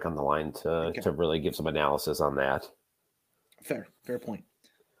Bert Drink on the line to really give some analysis on that. Fair point.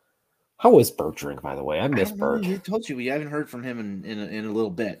 How is Bert Drink, by the way? I miss Bert. I told you we haven't heard from him in a little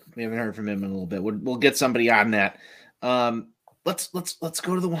bit. We'll get somebody on that. Let's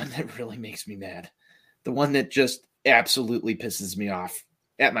go to the one that really makes me mad. The one that just absolutely pisses me off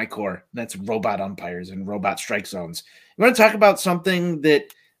at my core. That's robot umpires and robot strike zones. You want to talk about something that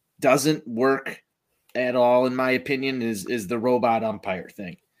doesn't work at all, in my opinion, is the robot umpire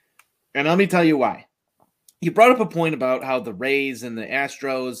thing. And let me tell you why. You brought up a point about how the Rays and the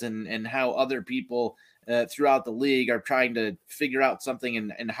Astros and how other people throughout the league are trying to figure out something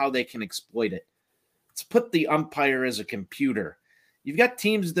and how they can exploit it. Let's put the umpire as a computer. You've got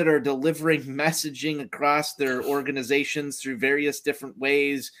teams that are delivering messaging across their organizations through various different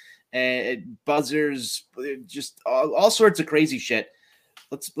ways, buzzers, just all sorts of crazy shit.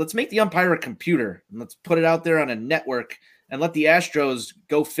 Let's make the umpire a computer and let's put it out there on a network and let the Astros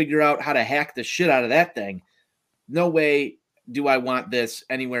go figure out how to hack the shit out of that thing. No way do I want this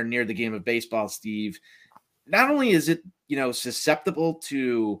anywhere near the game of baseball, Steve. Not only is it, susceptible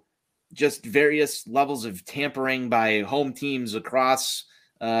to just various levels of tampering by home teams across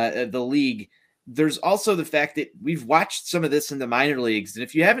the league, there's also the fact that we've watched some of this in the minor leagues. And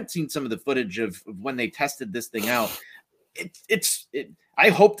if you haven't seen some of the footage of when they tested this thing out, I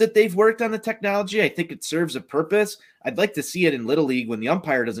hope that they've worked on the technology. I think it serves a purpose. I'd like to see it in Little League when the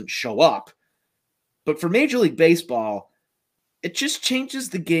umpire doesn't show up. But for Major League Baseball, it just changes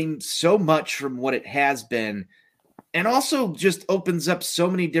the game so much from what it has been, and also just opens up so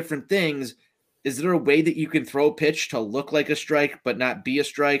many different things. Is there a way that you can throw a pitch to look like a strike but not be a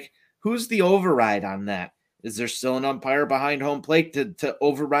strike? Who's the override on that? Is there still an umpire behind home plate to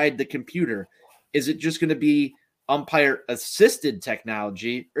override the computer? Is it just going to be umpire assisted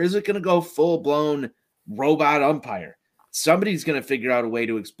technology, or is it going to go full blown robot umpire? Somebody's going to figure out a way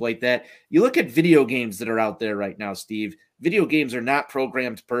to exploit that. You look at video games that are out there right now, Steve. Video games are not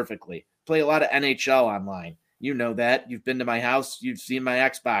programmed perfectly. Play a lot of NHL online. You know that. You've been to my house. You've seen my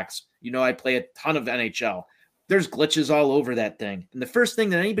Xbox. You know I play a ton of NHL. There's glitches all over that thing. And the first thing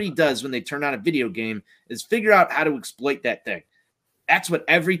that anybody does when they turn on a video game is figure out how to exploit that thing. That's what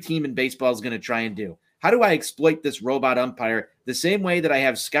every team in baseball is going to try and do. How do I exploit this robot umpire the same way that I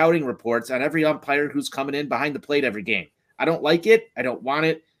have scouting reports on every umpire who's coming in behind the plate every game? I don't like it. I don't want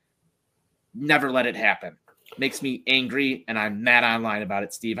it. Never let it happen. Makes me angry, and I'm mad online about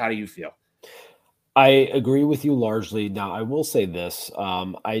it. Steve, how do you feel? I agree with you largely. Now, I will say this.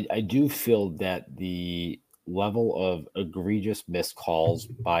 I do feel that the level of egregious missed calls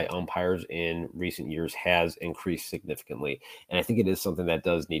by umpires in recent years has increased significantly. And I think it is something that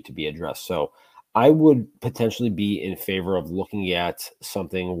does need to be addressed. So I would potentially be in favor of looking at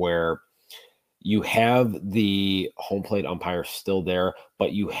something where you have the home plate umpire still there,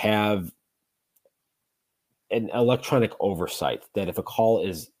 but you have an electronic oversight that if a call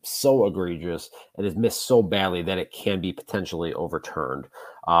is so egregious and is missed so badly that it can be potentially overturned.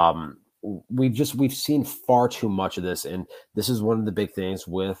 We've seen far too much of this, and this is one of the big things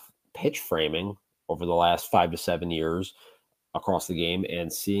with pitch framing over the last 5 to 7 years across the game,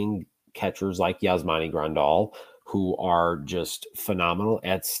 and seeing catchers like Yasmani Grandal, who are just phenomenal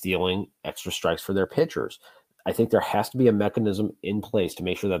at stealing extra strikes for their pitchers. I think there has to be a mechanism in place to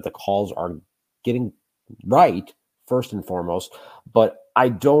make sure that the calls are getting right first and foremost, but I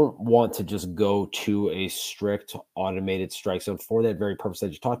don't want to just go to a strict automated strike zone for that very purpose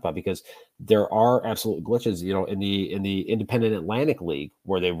that you talked about, because there are absolute glitches, in the Independent Atlantic League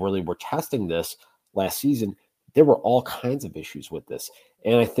where they really were testing this last season. There were all kinds of issues with this.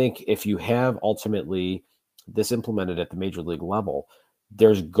 And I think if you have ultimately this implemented at the major league level,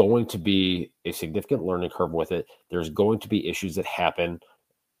 there's going to be a significant learning curve with it. There's going to be issues that happen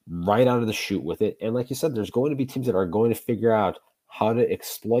right out of the chute with it. And like you said, there's going to be teams that are going to figure out how to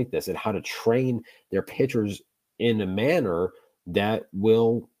exploit this and how to train their pitchers in a manner that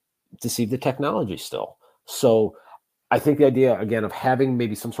will deceive the technology still. So I think the idea, again, of having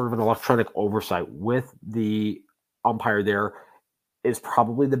maybe some sort of an electronic oversight with the umpire there is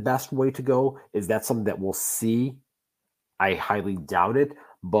probably the best way to go. Is that something that we'll see? I highly doubt it.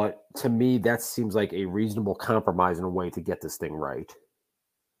 But to me, that seems like a reasonable compromise and a way to get this thing right.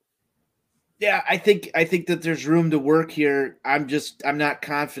 Yeah, I think that there's room to work here. I'm not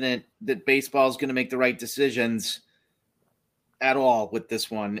confident that baseball is going to make the right decisions at all with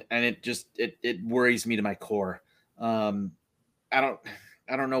this one, and it worries me to my core. I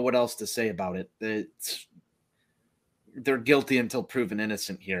don't know what else to say about it. They're guilty until proven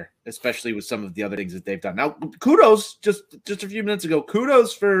innocent here, especially with some of the other things that they've done. Now, kudos just a few minutes ago.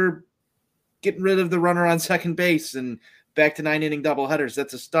 Kudos for getting rid of the runner on second base and back to 9-inning doubleheaders.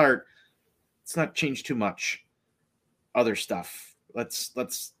 That's a start. Let's not change too much other stuff. Let's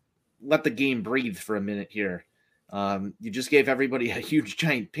let the game breathe for a minute here. You just gave everybody a huge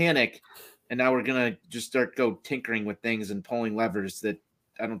giant panic, and now we're gonna just start tinkering with things and pulling levers that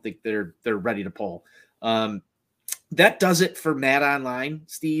I don't think they're ready to pull. That does it for Mad Online,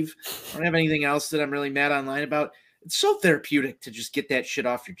 Steve. I don't have anything else that I'm really mad online about. It's so therapeutic to just get that shit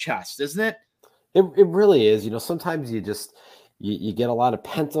off your chest, isn't it? It really is. Sometimes you get a lot of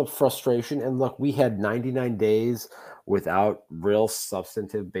pent-up frustration. And look, we had 99 days without real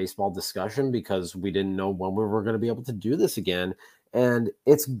substantive baseball discussion because we didn't know when we were going to be able to do this again. And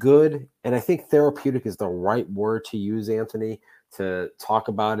it's good. And I think therapeutic is the right word to use, Anthony, to talk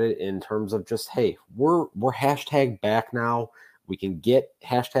about it in terms of just, hey, we're hashtag back now. We can get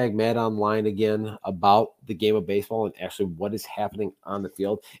hashtag Mad Online again about the game of baseball and actually what is happening on the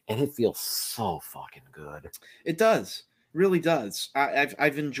field. And it feels so fucking good. It does. Really does.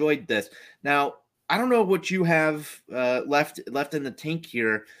 I've enjoyed this. Now, I don't know what you have left in the tank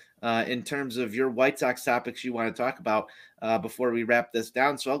here in terms of your White Sox topics you want to talk about before we wrap this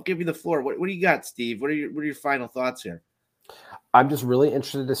down. So I'll give you the floor. What do you got, Steve? What are your final thoughts here? I'm just really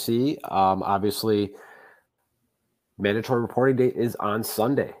interested to see. Obviously, mandatory reporting date is on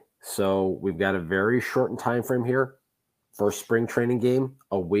Sunday, so we've got a very shortened time frame here. First spring training game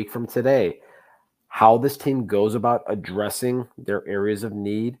a week from today. How this team goes about addressing their areas of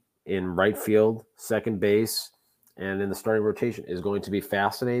need in right field, second base, and in the starting rotation is going to be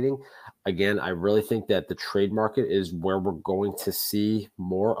fascinating. Again, I really think that the trade market is where we're going to see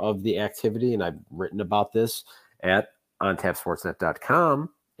more of the activity, and I've written about this at ontapsportsnet.com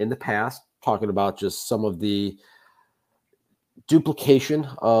in the past, talking about just some of the duplication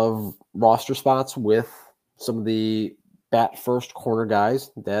of roster spots with some of the bat first corner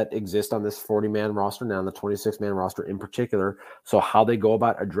guys that exist on this 40-man roster now, the 26-man roster in particular. So how they go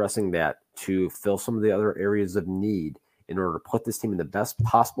about addressing that to fill some of the other areas of need in order to put this team in the best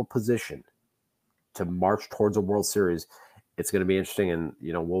possible position to march towards a World Series, it's going to be interesting. And,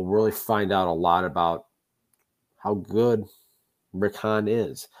 we'll really find out a lot about how good Rick Hahn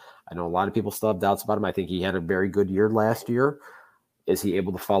is. I know a lot of people still have doubts about him. I think he had a very good year last year. Is he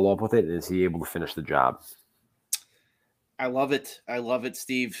able to follow up with it? And is he able to finish the job? I love it. I love it,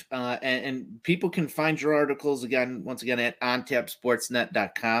 Steve. And people can find your articles once again at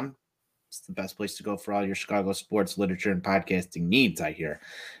ontapsportsnet.com. It's the best place to go for all your Chicago sports literature and podcasting needs, I hear.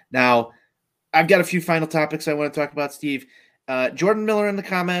 Now, I've got a few final topics I want to talk about, Steve. Jordan Miller in the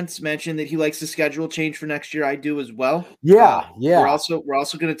comments mentioned that he likes the schedule change for next year. I do as well. Yeah. We're also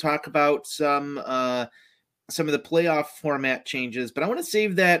going to talk about some of the playoff format changes, but I want to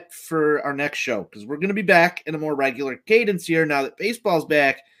save that for our next show because we're going to be back in a more regular cadence here now that baseball's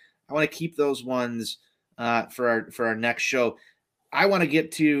back. I want to keep those ones for our next show. I want to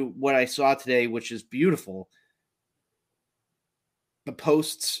get to what I saw today, which is beautiful. The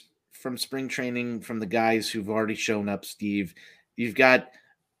posts from spring training from the guys who've already shown up, Steve. You've got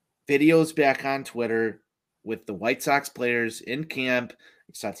videos back on Twitter with the White Sox players in camp.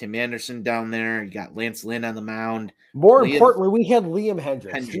 You saw Tim Anderson down there. You got Lance Lynn on the mound. More importantly, we had Liam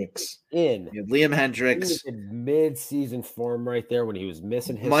Hendricks in. You had Liam Hendricks. He was in mid-season form right there when he was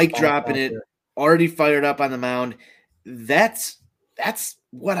missing his Mike dropping it, already fired up on the mound. That's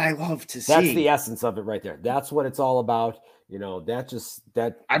what I love to see. That's the essence of it right there. That's what it's all about. I've got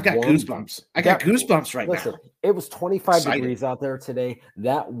goosebumps. I got goosebumps right now. It was 25 degrees out there today.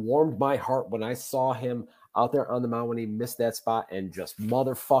 That warmed my heart when I saw him out there on the mound when he missed that spot and just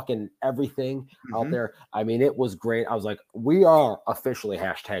motherfucking everything out there. I mean, it was great. I was like, we are officially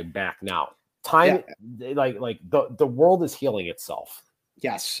 #back now. Time, like the world is healing itself.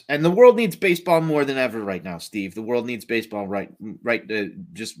 Yes, and the world needs baseball more than ever right now, Steve. The world needs baseball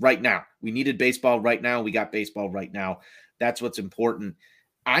just right now. We needed baseball right now. We got baseball right now. That's what's important.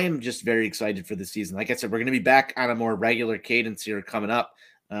 I am just very excited for the season. Like I said, we're going to be back on a more regular cadence here coming up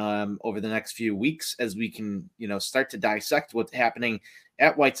over the next few weeks as we can, start to dissect what's happening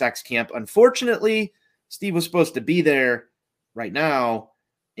at White Sox camp. Unfortunately, Steve was supposed to be there right now,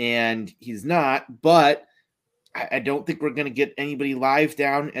 and he's not, but I don't think we're going to get anybody live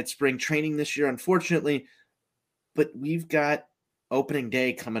down at spring training this year, unfortunately. But we've got opening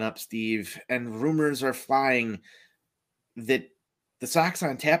day coming up, Steve, and rumors are flying that the Sox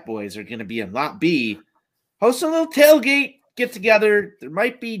on Tap boys are going to be in Lot B, hosting a little tailgate get together. There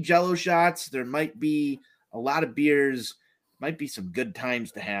might be Jello shots. There might be a lot of beers. Might be some good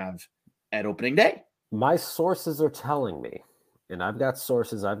times to have at opening day. My sources are telling me, and I've got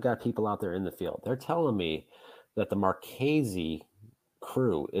sources, I've got people out there in the field. They're telling me that the Marchese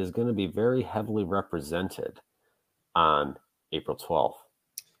crew is going to be very heavily represented on April 12th.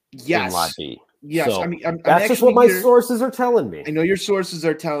 Yes. In Lot B. Yes. So, I'm that's just what my sources are telling me. I know your sources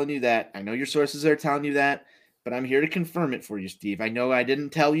are telling you that. But I'm here to confirm it for you, Steve. I know I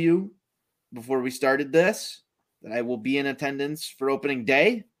didn't tell you before we started this that I will be in attendance for opening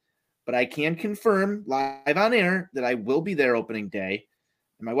day, but I can confirm live on air that I will be there opening day.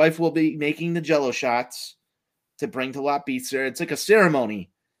 And my wife will be making the Jello shots to bring to Lot B. It's like a ceremony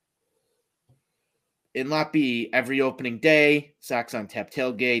in Lot B every opening day. Sox on Tap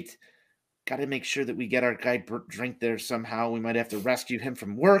tailgate. Got to make sure that we get our guy drink there somehow. We might have to rescue him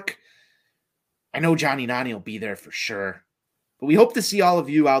from work. I know Johnny Nani will be there for sure. But we hope to see all of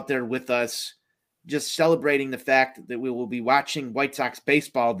you out there with us, just celebrating the fact that we will be watching White Sox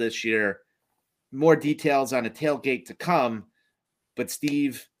baseball this year. More details on a tailgate to come. But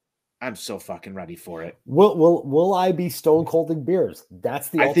Steve, I'm so fucking ready for it. Will I be stone colding beers? That's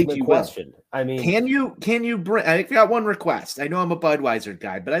the ultimate question. Will. I mean, can you bring? I've got one request. I know I'm a Budweiser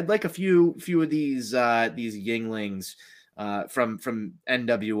guy, but I'd like a few of these Yinglings from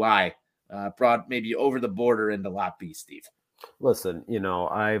NWI brought maybe over the border into Lot B, Steve. Listen,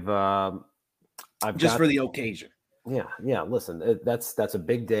 I've just for the occasion. Yeah. Listen, that's a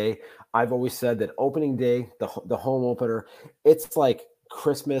big day. I've always said that opening day, the home opener, it's like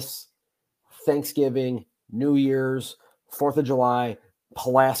Christmas, Thanksgiving, New Year's, 4th of July,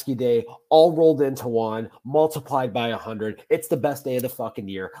 Pulaski Day, all rolled into one, multiplied by 100. It's the best day of the fucking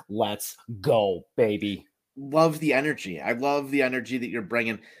year. Let's go, baby. love the energy. I love the energy that you're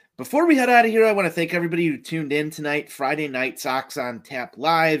bringing. Before we head out of here, I want to thank everybody who tuned in tonight. Friday night, Sox on Tap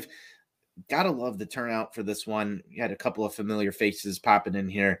Live. Gotta love the turnout for this one. You had a couple of familiar faces popping in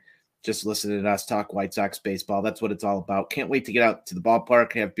here, just listening to us talk White Sox baseball. That's what it's all about. Can't wait to get out to the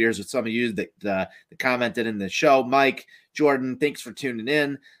ballpark and have beers with some of you that commented in the show. Mike, Jordan, thanks for tuning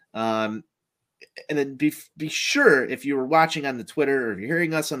in. And then be sure, if you were watching on the Twitter or if you're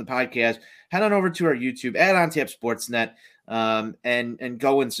hearing us on the podcast, head on over to our YouTube at OnTap Sportsnet and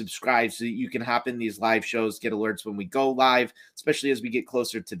go and subscribe so that you can hop in these live shows, get alerts when we go live, especially as we get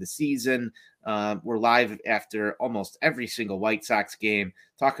closer to the season. We're live after almost every single White Sox game,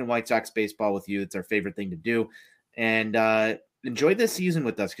 talking White Sox baseball with you. It's our favorite thing to do. And enjoy this season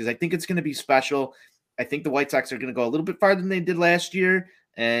with us because I think it's going to be special. I think the White Sox are going to go a little bit farther than they did last year.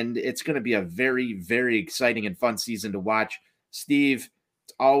 And it's going to be a very, very exciting and fun season to watch. Steve,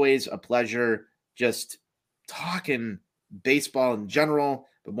 it's always a pleasure just talking baseball in general,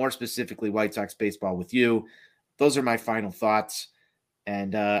 but more specifically White Sox baseball with you. Those are my final thoughts.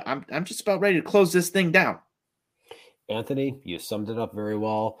 And I'm just about ready to close this thing down. Anthony, you summed it up very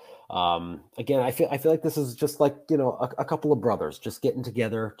well. Again, I feel like this is just like, a couple of brothers just getting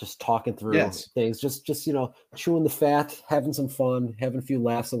together, just talking through things, just chewing the fat, having some fun, having a few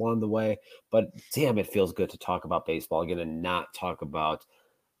laughs along the way. But damn, it feels good to talk about baseball again and not talk about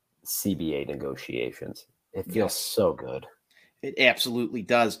CBA negotiations. It feels so good. It absolutely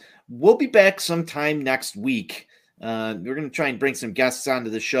does. We'll be back sometime next week. We're going to try and bring some guests onto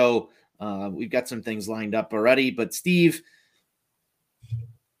the show. We've got some things lined up already, but Steve,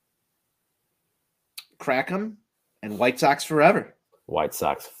 crack 'em and White Sox forever. White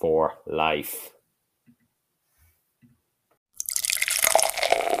Sox for life.